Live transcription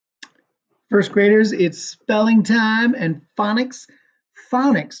First graders, it's spelling time and phonics.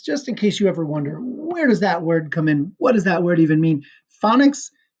 Phonics, just in case you ever wonder, where does that word come in? What does that word even mean?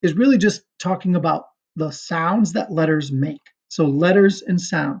 Phonics is really just talking about the sounds that letters make. So letters and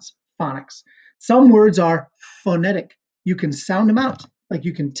sounds, phonics. Some words are phonetic. You can sound them out, like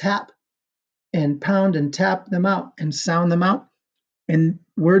you can tap and pound and tap them out and sound them out. And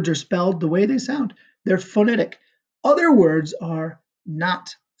words are spelled the way they sound. They're phonetic. Other words are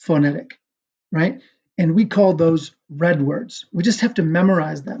not phonetic, right? And we call those red words. We just have to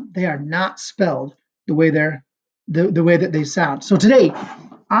memorize them. They are not spelled the way the way that they sound. So today,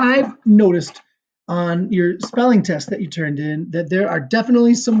 I've noticed on your spelling test that you turned in that there are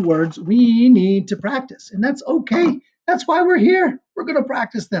definitely some words we need to practice, and that's okay. That's why we're here. We're going to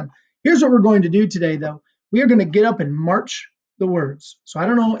practice them. Here's what we're going to do today, though. We are going to get up and march the words. So I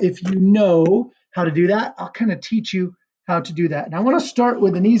don't know if you know how to do that. I'll kind of teach you how to do that. And I want to start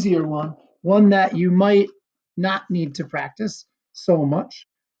with an easier one that you might not need to practice so much.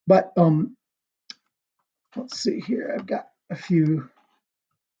 But let's see here. I've got a few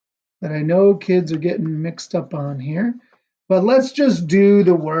that I know kids are getting mixed up on here. But let's just do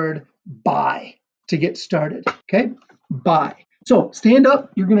the word buy to get started, okay? Buy. So stand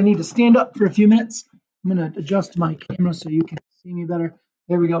up. You're going to need to stand up for a few minutes. I'm going to adjust my camera so you can see me better.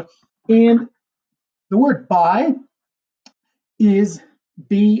 There we go. And the word buy is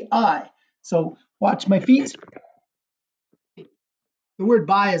B-I. So watch my feet. The word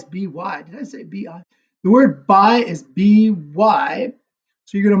buy is B-Y. Did I say B-I? The word buy is B-Y.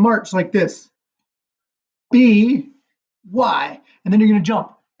 So you're going to march like this. B-Y. And then you're going to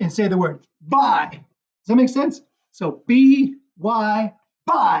jump and say the word buy. Does that make sense? So B-Y,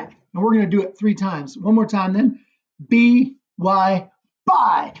 buy. And we're going to do it 3 times. One more time then. B-Y,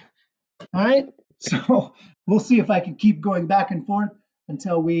 buy. All right? So we'll see if I can keep going back and forth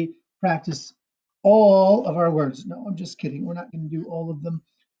until we practice all of our words. No, I'm just kidding. We're not going to do all of them.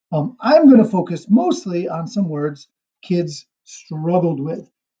 I'm going to focus mostly on some words kids struggled with,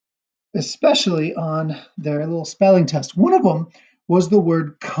 especially on their little spelling test. One of them was the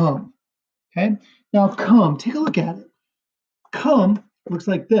word come. Okay? Now, come, take a look at it. Come looks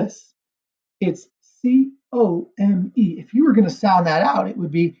like this. It's C-O-M-E. If you were going to sound that out, it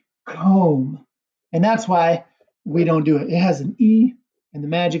would be comb. And that's why we don't do it. It has an E, and the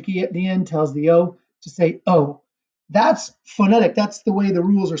magic E at the end tells the O to say O. That's phonetic. That's the way the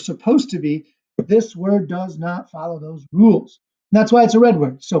rules are supposed to be. This word does not follow those rules. And that's why it's a red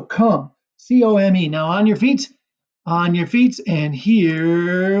word. So come, C-O-M-E. Now on your feet, and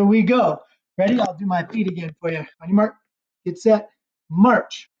here we go. Ready? I'll do my feet again for you. On your mark, get set,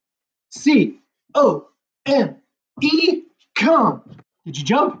 march. C-O-M-E, come. Did you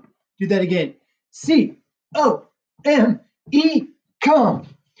jump? Do that again. C-O-M-E, come.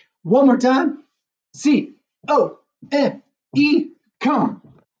 One more time. C-O-M-E, come.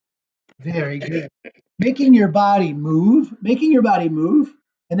 Very good. Making your body move,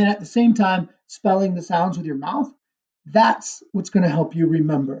 and then at the same time spelling the sounds with your mouth, that's what's going to help you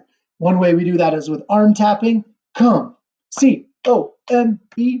remember. One way we do that is with arm tapping. Come.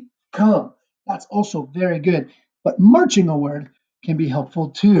 C-O-M-E, come. That's also very good. But marching a word can be helpful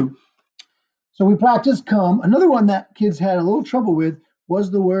too. So we practiced come. Another one that kids had a little trouble with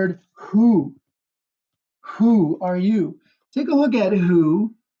was the word who. Who are you? Take a look at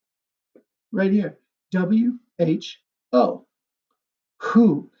who right here. W-H-O.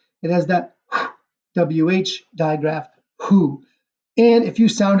 Who. It has that W-H digraph, who. And if you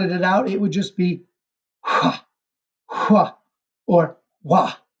sounded it out, it would just be hua, hua, or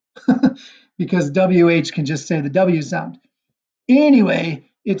wah, because W-H can just say the W sound. Anyway,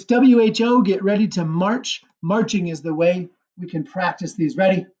 it's W-H-O. Get ready to march. Marching is the way we can practice these.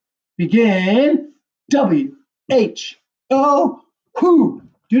 Ready? Begin. W-H-O, who.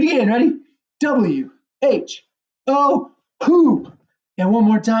 Do it again. Ready? W-H-O, who. And one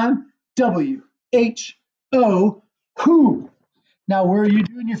more time. W-H-O, who. Now, where are you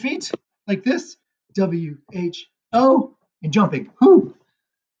doing your feet? Like this. W-H-O, and jumping. Who.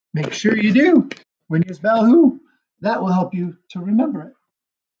 Make sure you do. When you spell who, that will help you to remember it.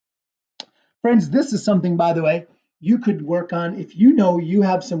 Friends, this is something, by the way, you could work on if you know you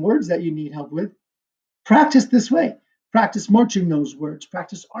have some words that you need help with. Practice this way. Practice marching those words.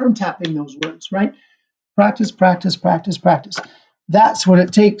 Practice arm tapping those words, right? Practice, practice, practice, practice. That's what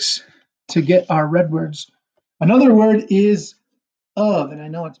it takes to get our red words. Another word is of, and I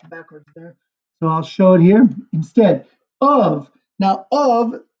know it's backwards there, so I'll show it here instead. Of. Now,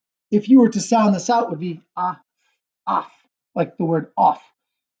 of, if you were to sound this out, would be off, like the word off.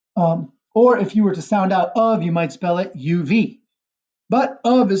 Or if you were to sound out of, you might spell it UV. But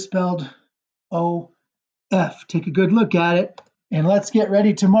of is spelled F. Take a good look at it, and let's get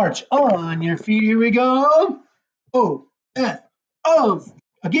ready to march. On your feet, here we go. O, F, of.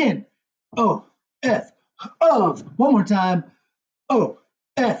 Again, O, F, of. One more time. O,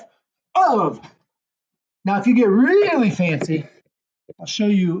 F, of. Now, if you get really fancy, I'll show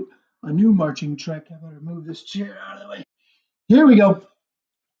you a new marching trick. I better move this chair out of the way. Here we go.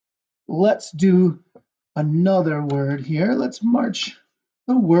 Let's do another word here. Let's march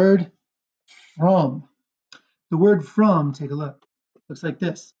the word from. The word from, take a look. Looks like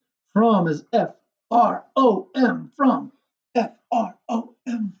this. From is F-R-O-M, from.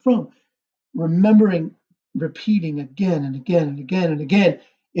 F-R-O-M, from. Remembering, repeating again and again and again and again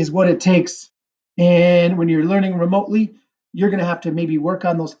is what it takes. And when you're learning remotely, you're going to have to maybe work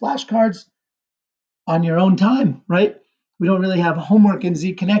on those flashcards on your own time, right? We don't really have homework in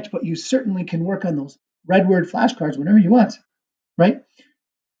Z Connect, but you certainly can work on those red word flashcards whenever you want, right?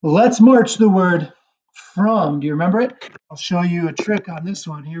 Let's march the word from. Do you remember it? I'll show you a trick on this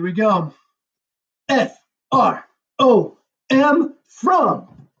one. Here we go. F-R-O-M, from.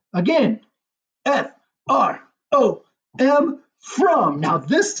 Again, F-R-O-M, from. Now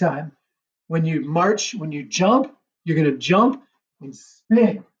this time, when you march, when you jump, you're going to jump and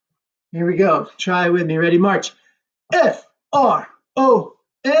spin. Here we go. Try with me. Ready, march. F-R-O-M,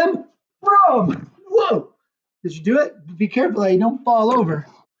 from. Whoa. Did you do it? Be careful that you don't fall over.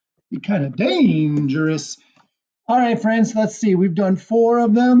 Be kind of dangerous. All right, friends, let's see. We've done 4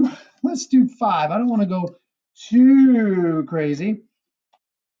 of them. Let's do 5. I don't want to go too crazy.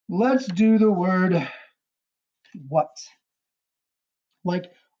 Let's do the word what.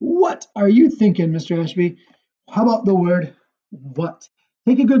 Like, what are you thinking, Mr. Ashby? How about the word what?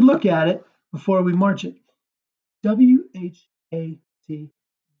 Take a good look at it before we march it. W-H-A-T,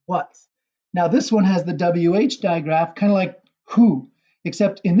 what? Now, this one has the WH digraph, kind of like who,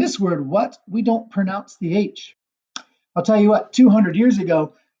 except in this word what, we don't pronounce the H. I'll tell you what, 200 years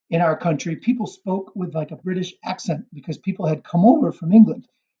ago in our country, people spoke with like a British accent because people had come over from England.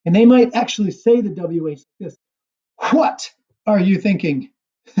 And they might actually say the WH like this. What are you thinking?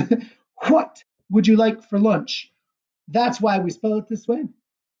 What would you like for lunch? That's why we spell it this way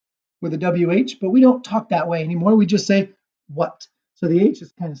with a WH, but we don't talk that way anymore. We just say what. So the H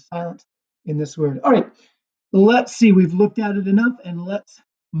is kind of silent in this word. All right, let's see. We've looked at it enough, and let's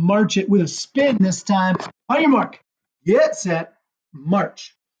march it with a spin this time. On your mark, get set,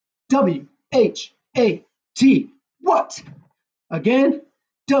 march. W-H-A-T, what? Again,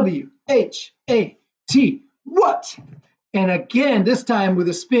 W-H-A-T, what? And again, this time with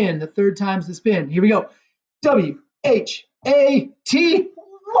a spin. The third time's the spin. Here we go. W-H-A-T,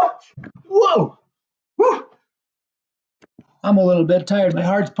 what? Whoa. Whew. I'm a little bit tired. My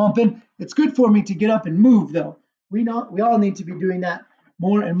heart's pumping. It's good for me to get up and move, though. We all need to be doing that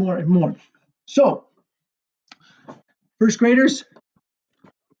more and more and more. So, first graders,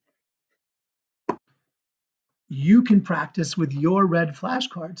 you can practice with your red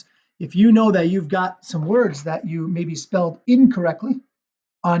flashcards. If you know that you've got some words that you maybe spelled incorrectly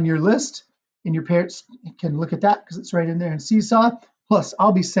on your list, and your parents can look at that because it's right in there in Seesaw. Plus,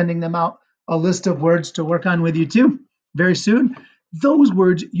 I'll be sending them out a list of words to work on with you too very soon. Those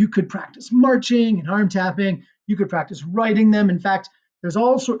words you could practice marching and arm tapping. You could practice writing them. In fact, there's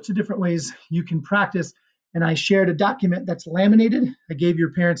all sorts of different ways you can practice. And I shared a document that's laminated. I gave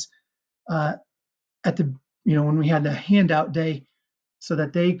your parents at the, when we had the handout day so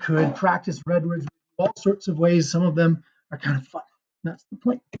that they could practice red words all sorts of ways. Some of them are kind of fun. That's the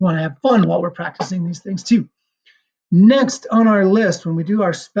point. We want to have fun while we're practicing these things too. Next on our list, when we do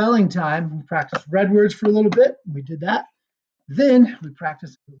our spelling time, we practice red words for a little bit. We did that. Then we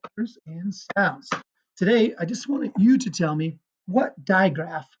practice letters and sounds. Today, I just want you to tell me what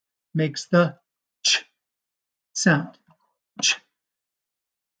digraph makes the ch sound. Ch.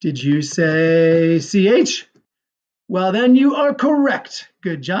 Did you say CH? Well, then you are correct.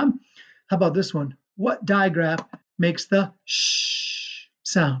 Good job. How about this one? What digraph makes the sh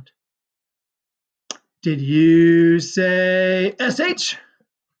sound? Did you say SH?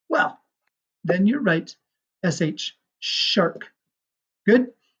 Well, then you're right. SH, shark.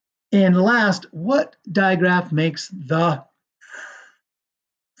 Good. And last, what digraph makes the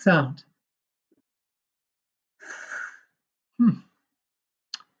sound?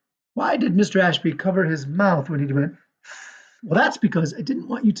 Why did Mr. Ashby cover his mouth when he went? Well, that's because I didn't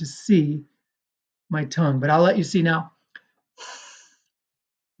want you to see my tongue, but I'll let you see now.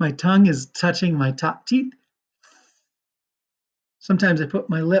 My tongue is touching my top teeth. Sometimes I put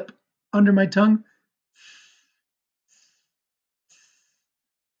my lip under my tongue.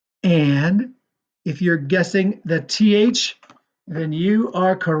 And if you're guessing the TH, then you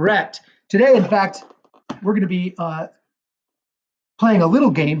are correct. Today, in fact, we're going to be playing a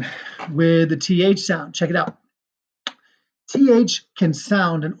little game with the TH sound. Check it out. TH can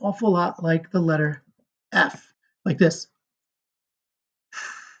sound an awful lot like the letter F, like this.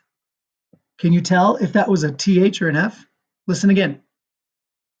 Can you tell if that was a TH or an F? Listen again.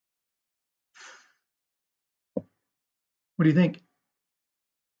 What do you think?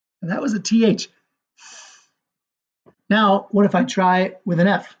 And that was a TH. Now, what if I try with an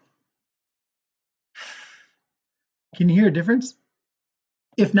F? Can you hear a difference?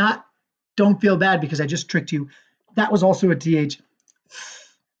 If not, don't feel bad because I just tricked you. That was also a TH.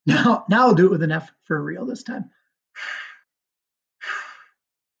 Now I'll do it with an F for real this time.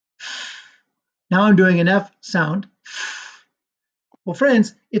 Now I'm doing an F sound. Well,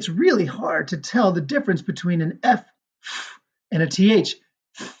 friends, it's really hard to tell the difference between an F and a TH.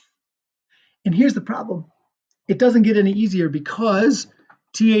 And here's the problem. It doesn't get any easier because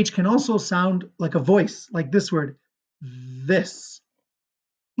TH can also sound like a voice, like this word, this.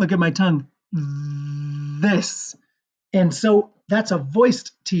 Look at my tongue, this. And so that's a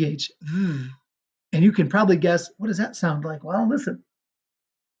voiced TH. And you can probably guess, what does that sound like? Well, listen.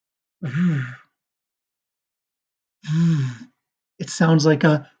 It sounds like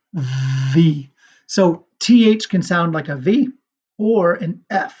a V. So TH can sound like a V or an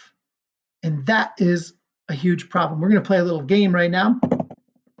F. And that is a huge problem. We're going to play a little game right now.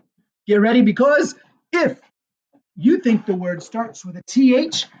 Get ready, because if you think the word starts with a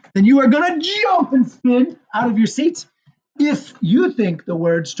TH, then you are going to jump and spin out of your seat. If you think the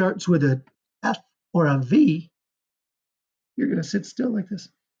word starts with a F or a V, you're going to sit still like this.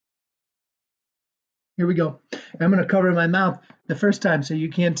 Here we go. I'm going to cover my mouth the first time so you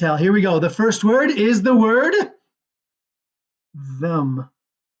can't tell. Here we go. The first word is the word them.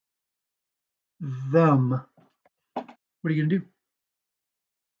 Them. What are you going to do?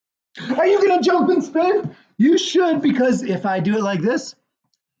 Are you going to jump and spin? You should, because if I do it like this,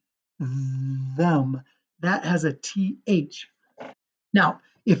 them, that has a TH. Now,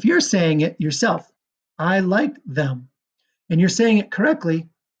 if you're saying it yourself, I like them, and you're saying it correctly,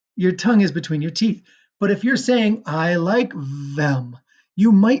 your tongue is between your teeth. But if you're saying, I like them,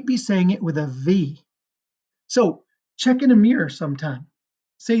 you might be saying it with a V. So check in a mirror sometime.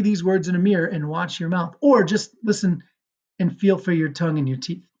 Say these words in a mirror and watch your mouth, or just listen and feel for your tongue and your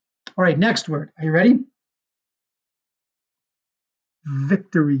teeth. All right, next word. Are you ready?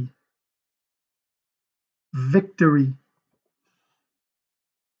 Victory. Victory.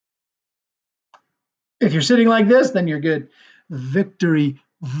 If you're sitting like this, then you're good. Victory.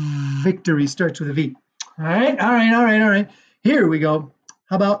 Victory starts with a V. All right, all right, all right, all right. Here we go.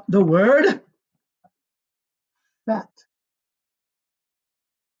 How about the word fat?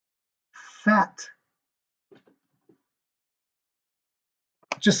 Fat.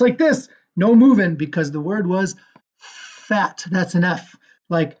 Just like this. No moving, because the word was fat. That's an F,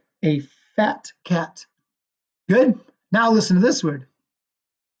 like a fat cat. Good? Now listen to this word.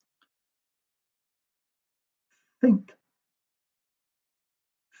 Think.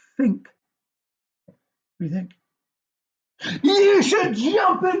 Think. What do you think? You should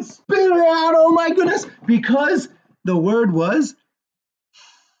jump and spit it out. Oh my goodness. Because the word was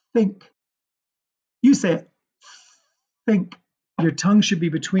think. You say it. Think. Your tongue should be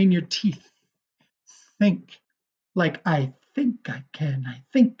between your teeth. Think. Like, I think I can. I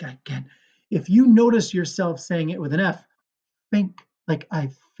think I can. If you notice yourself saying it with an F, think. Like,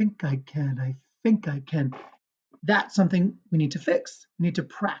 I think I can. I think I can. That's something we need to fix. We need to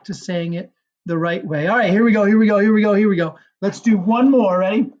practice saying it the right way. All right, here we go, here we go, here we go, here we go. Let's do one more.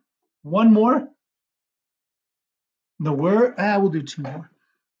 Ready? One more. The word, we'll do two more.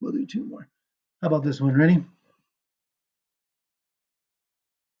 We'll do two more. How about this one? Ready?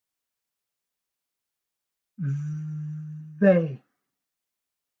 They.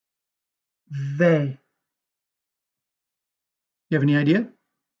 They. You have any idea?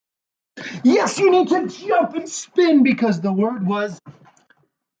 Yes, you need to jump and spin because the word was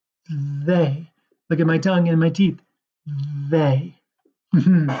they. Look at my tongue and my teeth. They.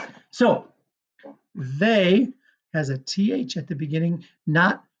 So, they has a TH at the beginning,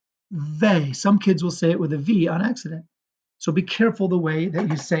 not they. Some kids will say it with a V on accident. So be careful the way that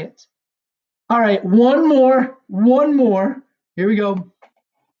you say it. All right, one more. Here we go.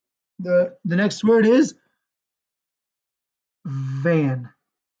 The next word is van.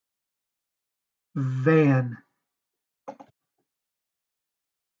 Van.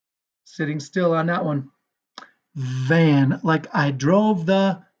 Sitting still on that one. Van, like I drove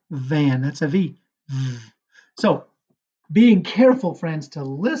the van. That's a V. So being careful, friends, to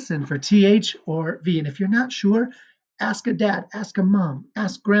listen for TH or V. And if you're not sure, ask a dad, ask a mom,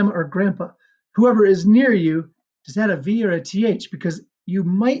 ask grandma or grandpa, whoever is near you, does that a V or a TH? Because you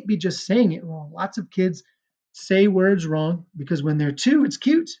might be just saying it wrong. Lots of kids say words wrong because when they're two, it's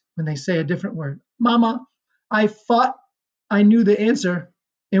cute when they say a different word. Mama, I thought I knew the answer.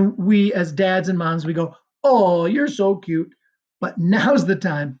 And we, as dads and moms, we go, oh, you're so cute. But now's the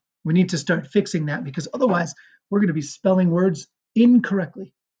time we need to start fixing that because otherwise we're going to be spelling words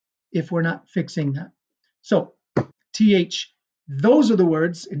incorrectly if we're not fixing that. So, TH, those are the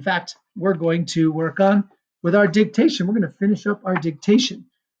words. In fact, we're going to work on with our dictation. We're going to finish up our dictation.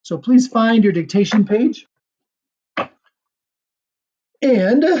 So please find your dictation page.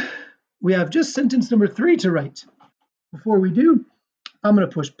 And we have just sentence number 3 to write. Before we do, I'm going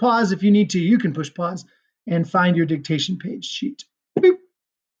to push pause. If you need to, you can push pause and find your dictation page sheet. Boop.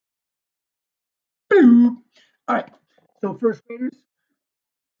 Boop. All right. So first graders,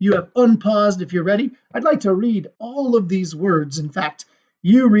 you have unpaused if you're ready. I'd like to read all of these words. In fact,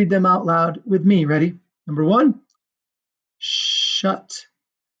 you read them out loud with me. Ready? Number 1, shut.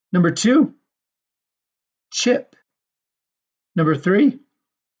 Number 2, chip. Number 3,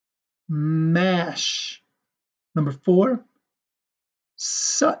 mash. Number 4,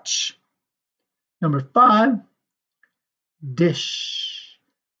 such. Number 5, dish.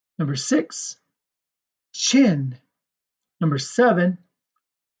 Number 6, chin. Number 7,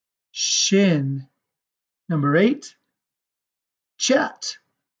 shin. Number 8, chat.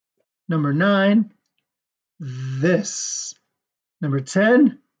 Number 9, this. Number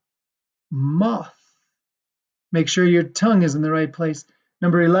 10, moth. Make sure your tongue is in the right place.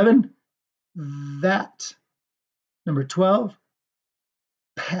 Number 11, that. Number 12,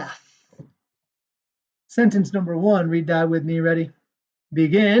 path. Sentence number 1, read that with me. Ready?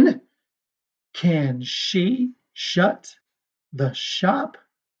 Begin. Can she shut the shop?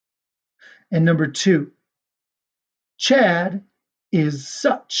 And number 2, Chad is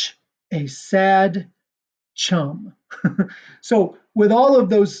such a sad chum. So with all of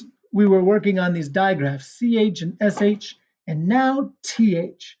those, we were working on these digraphs, CH and SH, and now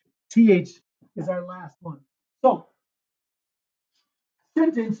TH. TH is our last one. So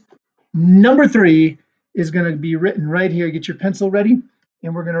sentence number 3 is going to be written right here. Get your pencil ready,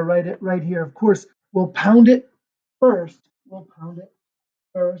 and we're going to write it right here. Of course, we'll pound it first. We'll pound it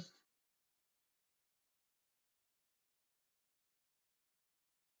first.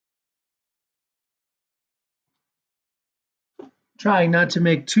 Trying not to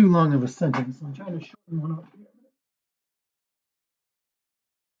make too long of a sentence. I'm trying to shorten one up here.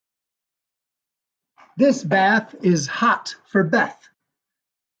 This bath is hot for Beth.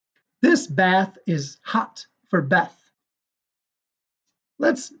 This bath is hot for Beth.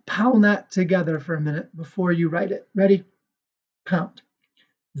 Let's pound that together for a minute before you write it. Ready? Pound.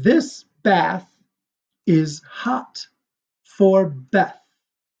 This bath is hot for Beth.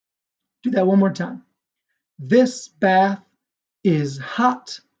 Do that one more time. This bath is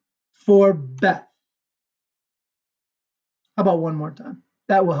hot for Beth. How about one more time?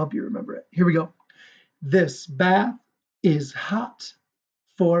 That will help you remember it. Here we go. This bath is hot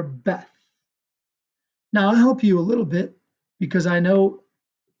for Beth. Now I'll help you a little bit because I know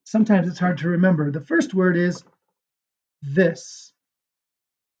sometimes it's hard to remember. The first word is this.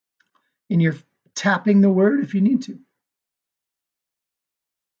 And you're tapping the word if you need to.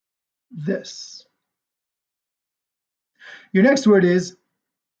 This. Your next word is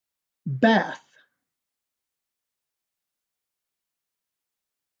bath.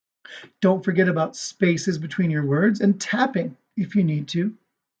 Don't forget about spaces between your words and tapping if you need to.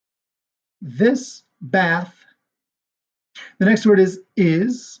 This bath. The next word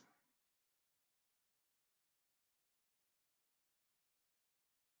is.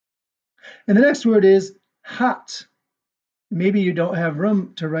 And the next word is hot. Maybe you don't have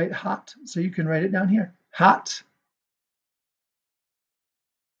room to write hot, so you can write it down here. Hot.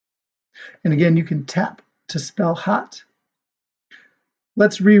 And again, you can tap to spell hot.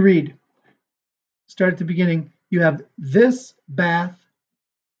 Let's reread. Start at the beginning. You have this bath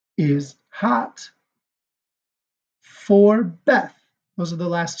is hot for Beth. Those are the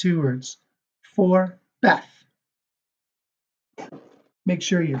last 2 words. For Beth. Make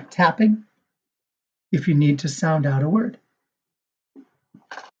sure you're tapping if you need to sound out a word.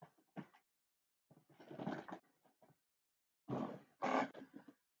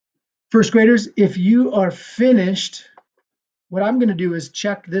 First graders, if you are finished, what I'm going to do is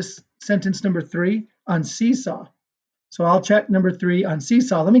check this sentence number 3 on Seesaw. So I'll check number 3 on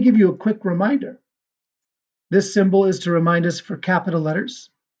Seesaw. Let me give you a quick reminder. This symbol is to remind us for capital letters.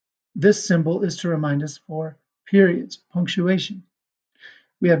 This symbol is to remind us for periods, punctuation.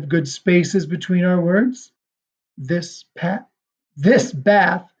 We have good spaces between our words. This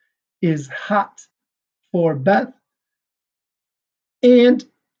bath is hot for Beth. And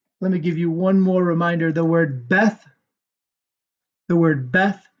let me give you one more reminder. The word Beth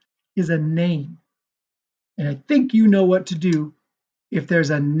is a name. And I think you know what to do if there's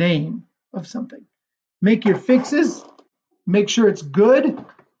a name of something. Make your fixes. Make sure it's good.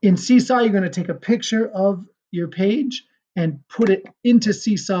 In Seesaw, you're going to take a picture of your page and put it into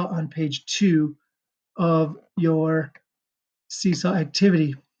Seesaw on page 2 of your Seesaw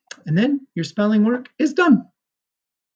activity. And then your spelling work is done.